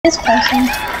this person.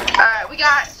 Alright, we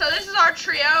got, so this is our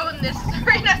trio, and this is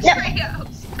Arena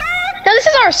Trios. No, this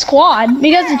is our squad,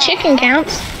 because the chicken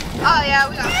counts. Oh yeah,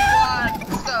 we got a squad.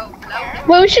 Let's go. No,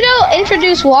 Well, we should go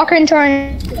introduce Walker into our...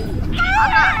 I'm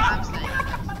staying.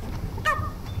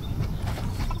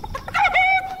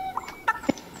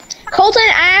 Colton,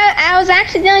 I was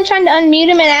accidentally trying to unmute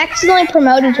him and accidentally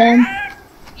promoted him.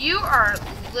 You are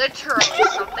literally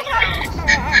something else.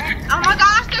 Oh my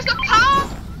gosh, there's a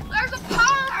pump! There's a pump!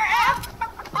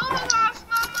 Oh my gosh,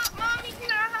 mommy,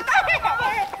 can I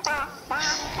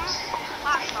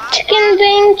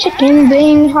Chicken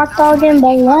wing, hot dog and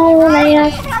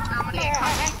bologna.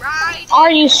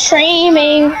 Are you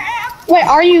streaming? Wait,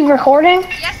 are you recording?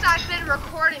 Yes, I've been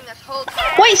recording this whole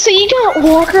time. Wait, so you got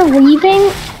Walker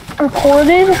leaving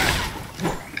recorded?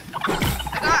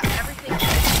 I got everything.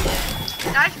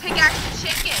 Nice pickaxe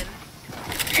chicken.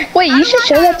 Wait, you should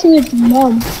show that to his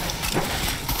mom.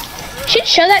 You should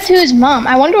show that to his mom.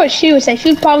 I wonder what she would say.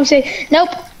 She would probably say, nope,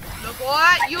 Look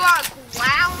what? You are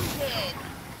grounded.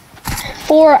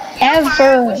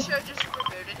 forever. We should have just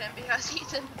rebooted him because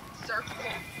he's in circle.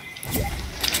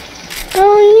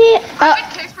 Oh, yeah. I've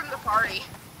been kicked from the party.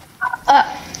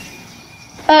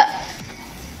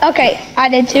 Okay, I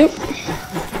did too.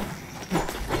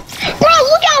 Bro,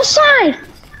 look outside!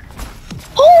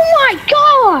 Oh my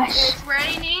gosh! It's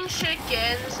raining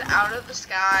chickens out of the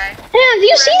sky. Yeah, do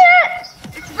you see that?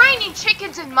 It's raining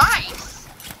chickens and mice.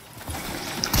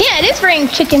 Yeah, it is raining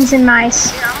chickens and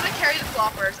mice. Here, I'm gonna carry the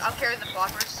floppers. I'll carry the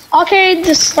floppers. I'll carry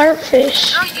the slurp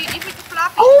fish. No, you pick the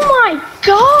floppies. Oh my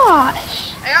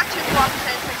gosh! I got 2 floppers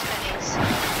and 6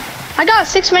 minis. I got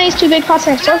 6 minis, 2 big pots,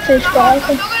 and a slurp fish, Go bro. down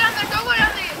there, go down there, go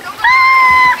down there.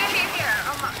 Here.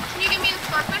 Can you give me the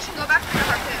slurp fish and go back to your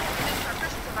harpoon? Give me the slurp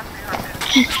fish and go back to your harpoon.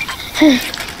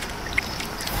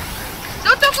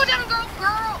 Don't go down,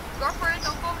 girlfriend,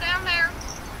 don't go down there.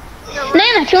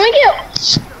 Nana, can we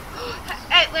get...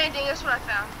 Hey, landing, that's what I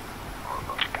found.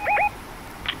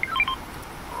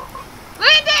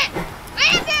 Landon!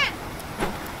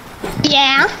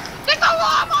 Yeah? There's a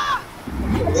llama!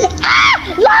 Ah!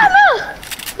 Llama!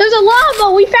 There's a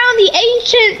llama! We found the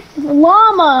ancient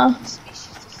llama.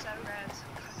 Species is so rare in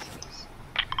some countries.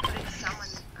 But it's salmon.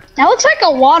 That looks like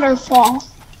a waterfall.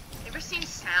 You ever seen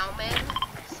salmon?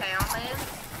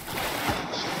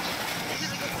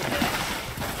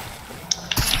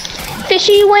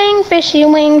 Fishy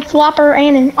wing, flopper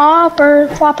and an opper,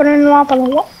 flopper and an opper.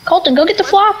 Colton, go get the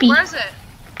floppy. Where is it?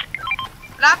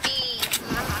 Floppy!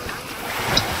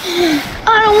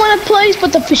 I don't want to place,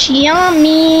 but the fishy on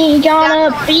me.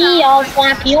 Gotta be all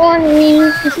flappy on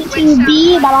me. Fishy to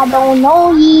be, but I don't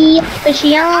know ye.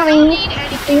 Fishy on I don't me. need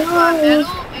anything Fishy but on me. metal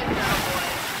and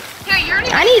wood. Here, you're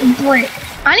I need brick.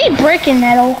 I need brick and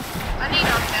metal. I need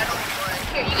a metal and wood.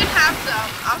 Here, you can have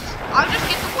some. I'll just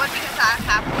get the wood because I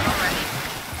have wood already.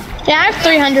 Yeah, I have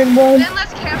 300 wood. Then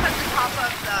let's camp at the top of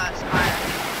the spire.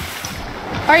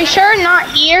 Are you sure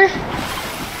not here?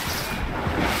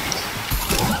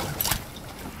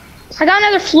 I got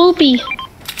another floopy.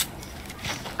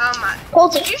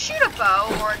 Did you shoot a bow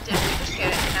or did we just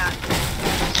get attacked?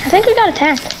 I think we got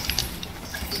attacked.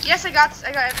 Yes, I got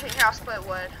everything. Here, I'll split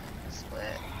wood.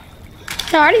 Split.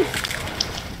 No, already.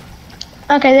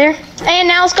 Okay, there. And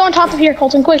now let's go on top of here,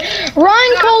 Colton. Quick,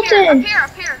 run, Colton. Up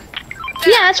here.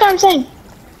 Yeah, that's what I'm saying.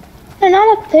 No,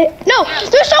 not up there. No,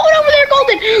 there's someone over there,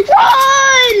 Colton.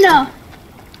 Run!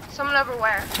 Someone over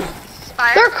where?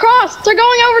 Spire? They're across. They're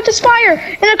going over to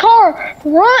Spire in a car.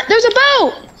 Run! There's a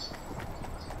boat.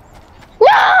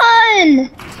 Run!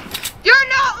 You're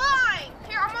not lying.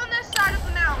 Here, I'm on this side of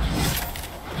the mountain.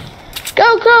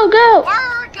 Go! Why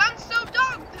are our guns so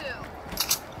dog poo?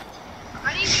 I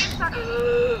need to get inside.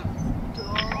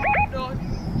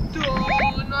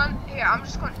 No. Here, I'm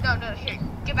just going. No. Here,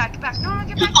 get back. No,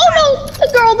 get back. Oh no! The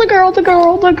girl. You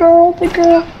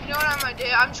know what I'm gonna do?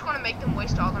 I'm just gonna make them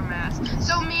waste all their mass.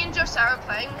 So me and Josiah were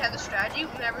playing. We had the strategy.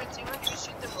 Whenever it's even, we just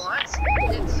shoot them once.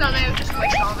 So they would just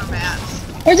waste all their mass.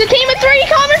 There's a team of 3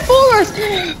 coming for us.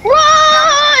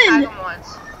 Run! Tag them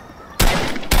once.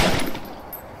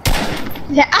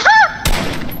 Yeah. Aha!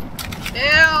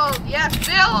 Build, yes,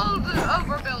 build,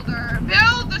 overbuilder.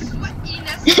 Build the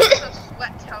sweatiness of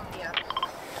Sweatonia.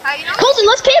 You know, Colton,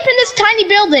 let's camp in this tiny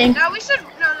building. no, we should.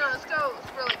 No, let's go.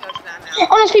 Let's really go to that mountain.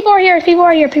 Oh, those people are here. People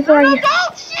are here. No,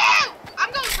 don't shoot!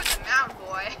 I'm going for the mountain,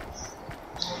 boy.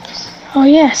 Oh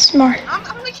yeah, smart. I'm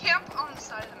gonna camp on the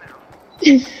side of the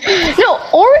mountain. No,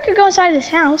 or we could go inside this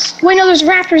house. Wait, no, there's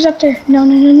raptors up there. No.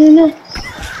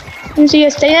 Let me see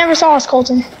us. They never saw us,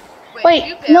 Colton. Wait,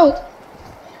 you no. build.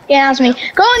 Yeah, that's me.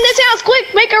 Go in this house,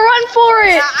 quick! Make a run for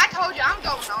it! Yeah, I told you I'm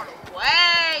going all the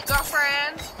way,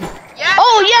 girlfriend. Yeah.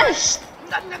 Oh, yes!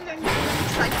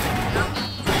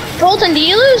 Colton, do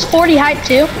you lose 40 height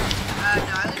too? No,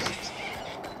 I lose 60.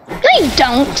 No, you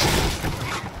don't.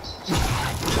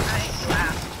 I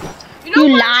laugh.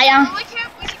 You liar. We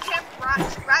should camp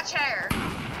right chair.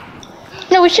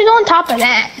 No, we should go on top of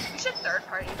that. We should third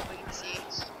party if we can see.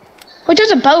 Well,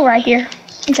 there's a bow right here.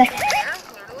 Exactly. There,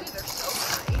 literally, they're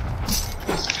so pretty.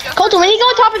 Colton, we need to go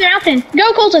on top of the mountain.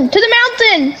 Go, Colton, to the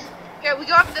mountain. Here, we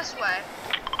go up this way.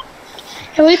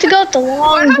 Yeah, we have to go up the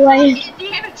long way.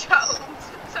 Indiana Jones.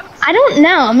 I don't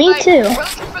know. Me Like, too. We're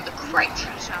looking for the great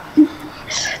treasure.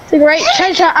 The great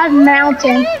treasure of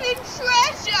mountain. Hidden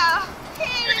treasure.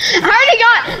 I already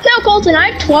got. No, Colton,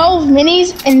 I have 12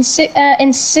 minis and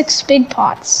 6 big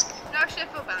pots. No, actually, I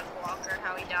feel bad for Walker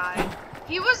how he died.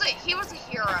 He was a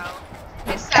hero.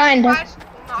 His Kinda. sacrifice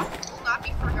will not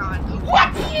be forgotten.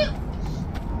 What do you?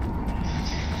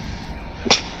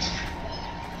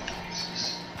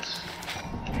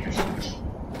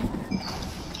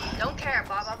 Don't care.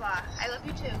 Blah blah blah. I love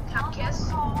you too. Tap kiss.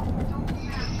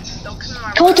 Don't come in my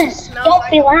room. Colton, Smell don't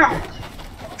like- be loud.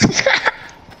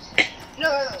 No.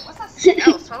 What's that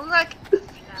smell? Smells like a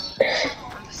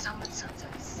flower on the summer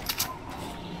sunsets.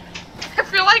 I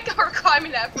feel like we're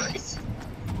climbing Everest.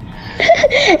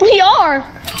 We are.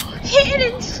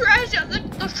 Hidden treasure.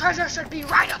 The treasure should be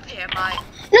right up here, Mike.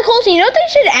 No, Colton, you know what they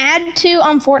should add to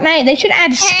Fortnite? They should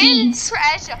add Hidden speeds.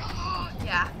 treasure.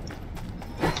 Yeah.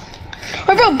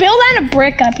 Or bro, build out a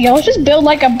brick up, yo. Let's just build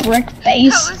like a brick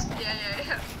base. Yeah.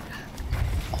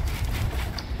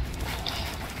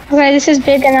 Okay, this is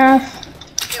big enough.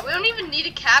 Yeah, we don't even need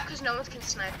a cap because no one can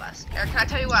snipe us. Eric, can I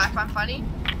tell you what I find funny?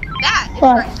 That is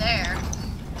What? right there.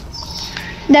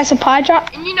 That's a pie drop.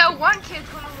 And you know one kid's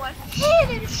gonna want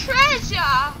hidden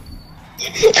treasure.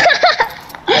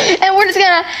 And we're just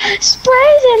gonna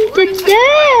spray them to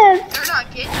death. They're not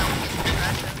getting no hidden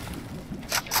treasure.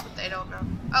 That's what they don't know.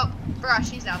 Oh, bruh,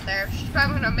 she's out there. She's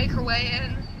probably gonna make her way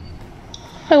in.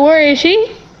 Wait, where is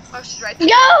she? Oh, she's right there.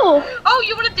 Go! Oh,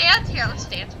 you wanna dance? Here, let's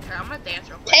dance with her. I'm gonna dance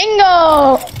real quick.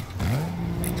 Tango!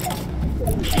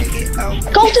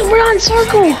 Colton, we're on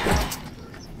circle.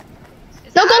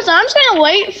 No, Colton, I'm just gonna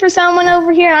wait for someone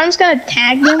over here. I'm just gonna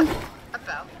tag them.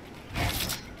 About.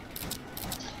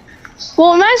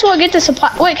 Well, we might as well get the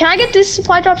supply. Wait, can I get this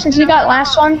supply drop since you got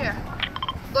last one? Here.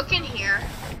 Look in here.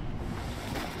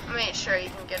 I mean, sure you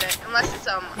can get it, unless it's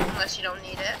unless you don't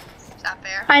need it. Is that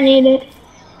fair? I need it.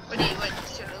 What do you what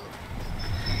to do?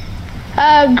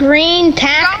 Green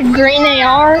tack, green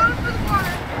AR. Go for the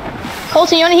water.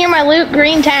 Colton, you wanna hear my loot?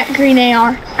 Green tack, green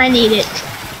AR. I need it.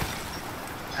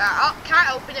 Can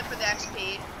I open it for the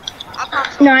XP? I'll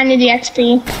pop No, I need the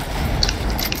XP.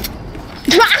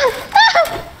 Do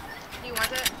you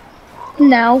want it?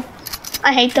 No,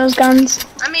 I hate those guns.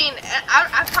 I mean, I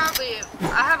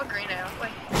have a green arrow.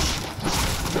 Wait.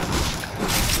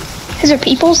 Is there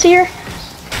peoples here?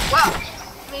 Well, I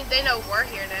mean, they know we're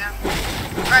here now.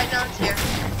 Alright, no, it's here.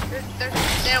 They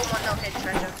don't want no hidden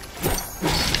treasure.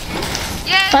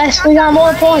 Yeah. Yes, we got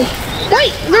more points.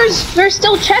 Wait, there's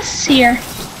still chests here.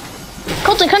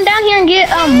 Colton, come down here and get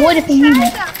wood if you need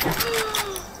it.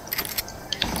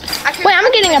 Wait,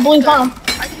 I'm getting a blue pump.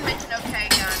 I can make an okay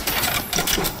gun.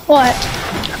 What? A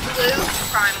blue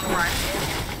primal rifle.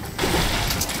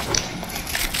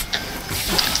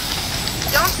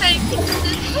 Don't say this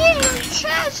is hidden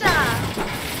treasure.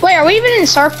 Wait, are we even in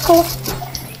circle?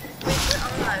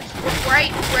 We're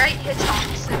 8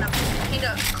 hedgehogs and a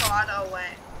peanut colada away.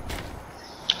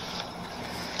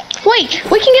 Wait,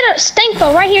 we can get a stank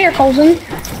bow right here, Colton.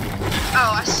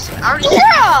 Oh, I already.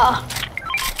 Yeah!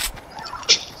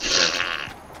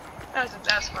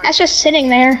 That's fine. That's just sitting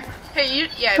there. Hey,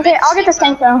 yeah. Okay, I'll get the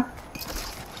stank bow.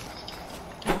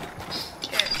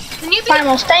 Can you be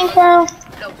Primal stank bow.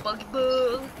 No buggy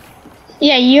bug.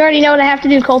 Yeah, you already know what I have to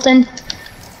do, Colton.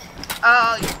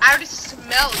 I already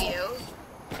smell you.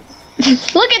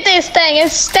 Look at this thing,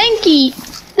 it's stanky.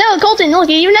 No, Colton, look,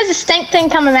 it even has a stank thing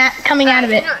coming out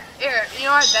of it. You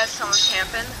know what? That's someone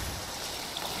camping.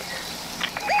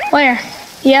 Where?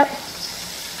 Yep.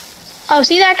 Oh,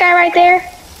 see that guy right there?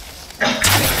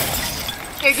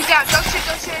 Here, get down. Don't shoot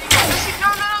anymore. Don't shoot.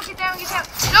 No, get down.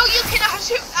 No, you cannot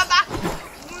shoot.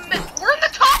 We're in the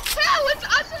top 2. It's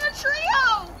us in a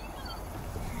trio.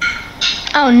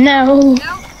 Oh no.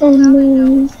 No. Oh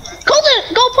no. Colton,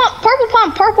 go pump,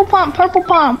 purple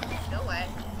pump. No way.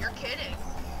 You're kidding.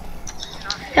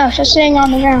 No, it's just sitting on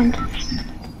the ground.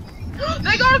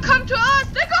 They gotta come to us.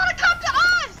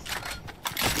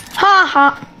 Ha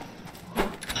ha.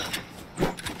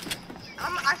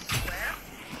 I swear.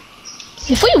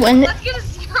 If we win, Let's get a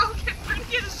 0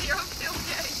 kill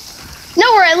game. No,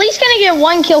 we're at least gonna get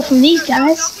 1 kill from these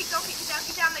guys. Don't peek,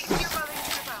 get down. They can hear about,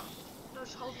 No,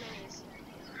 just hold minis.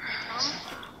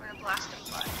 We're gonna blast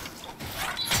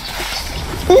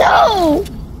them. No!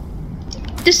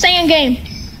 Just stay in game.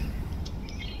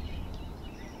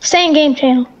 Stay in game,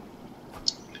 channel.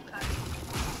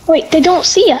 Wait, they don't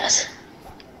see us.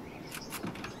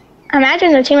 I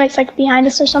imagine their teammates like behind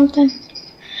us or something.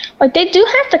 Like they do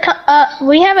have to come.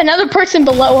 We have another person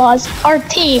below us. Our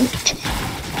team.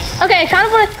 Okay, kind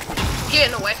of want to.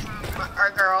 Getting away from our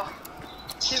girl.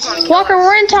 She's gonna kill Walker, us.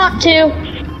 we're in top 2. You're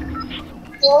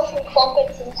from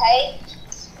Colton's and Tate.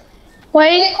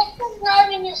 Wait. Colton's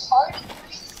not in your party.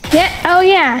 Yeah. Oh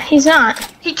yeah, he's not.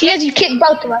 He Yes, you kicked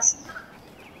both of us.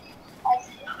 I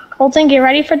see. Colton, get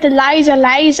ready for the Liza.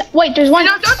 Wait, there's one.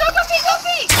 No, don't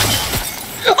peek.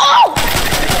 Oh!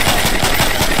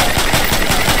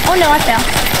 Oh no, I fell.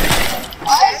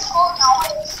 Why is Colton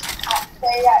always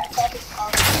play that Colton's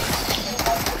party?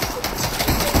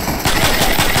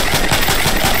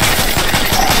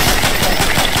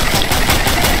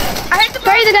 I hit the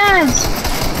Spray the guns.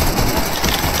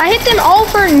 I hit them all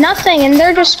for nothing, and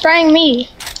they're just spraying me.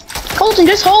 Colton,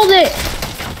 just hold it.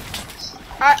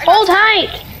 Hold height.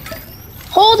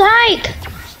 Hold height.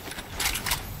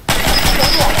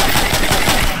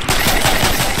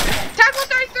 Tag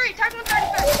 133. Tag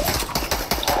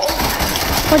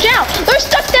 135. Watch out. They're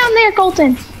stuck down there,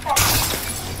 Colton.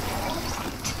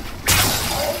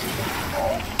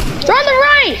 They're on the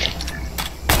right.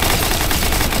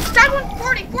 Tag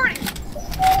 140. 40.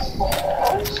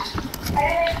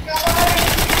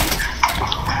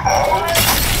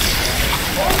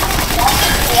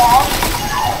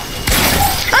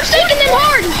 I'm stinking them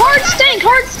hard. Hard stink.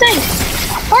 Hard stink.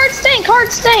 Hard stink.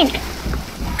 Hard stink.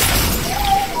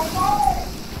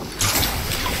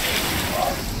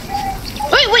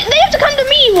 Wait. They have to come to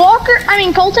me, Walker. I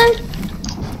mean, Colton.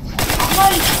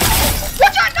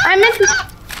 Watch out! No, I meant to. no.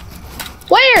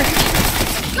 Where?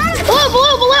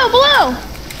 Below.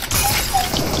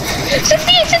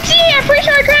 60, I'm pretty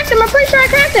sure I cracked him.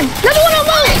 Another one on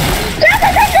low.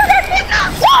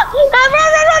 Crack.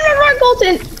 Run,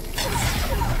 Colton.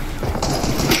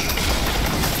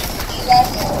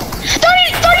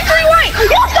 33 white.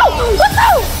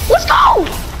 Let's go.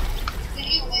 Did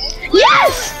you win?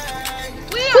 Yes.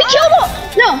 We killed him.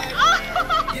 No.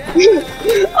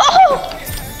 Oh.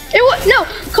 It was no.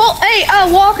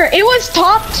 Walker. It was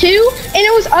top 2, and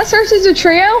it was us versus a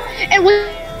trio, and we.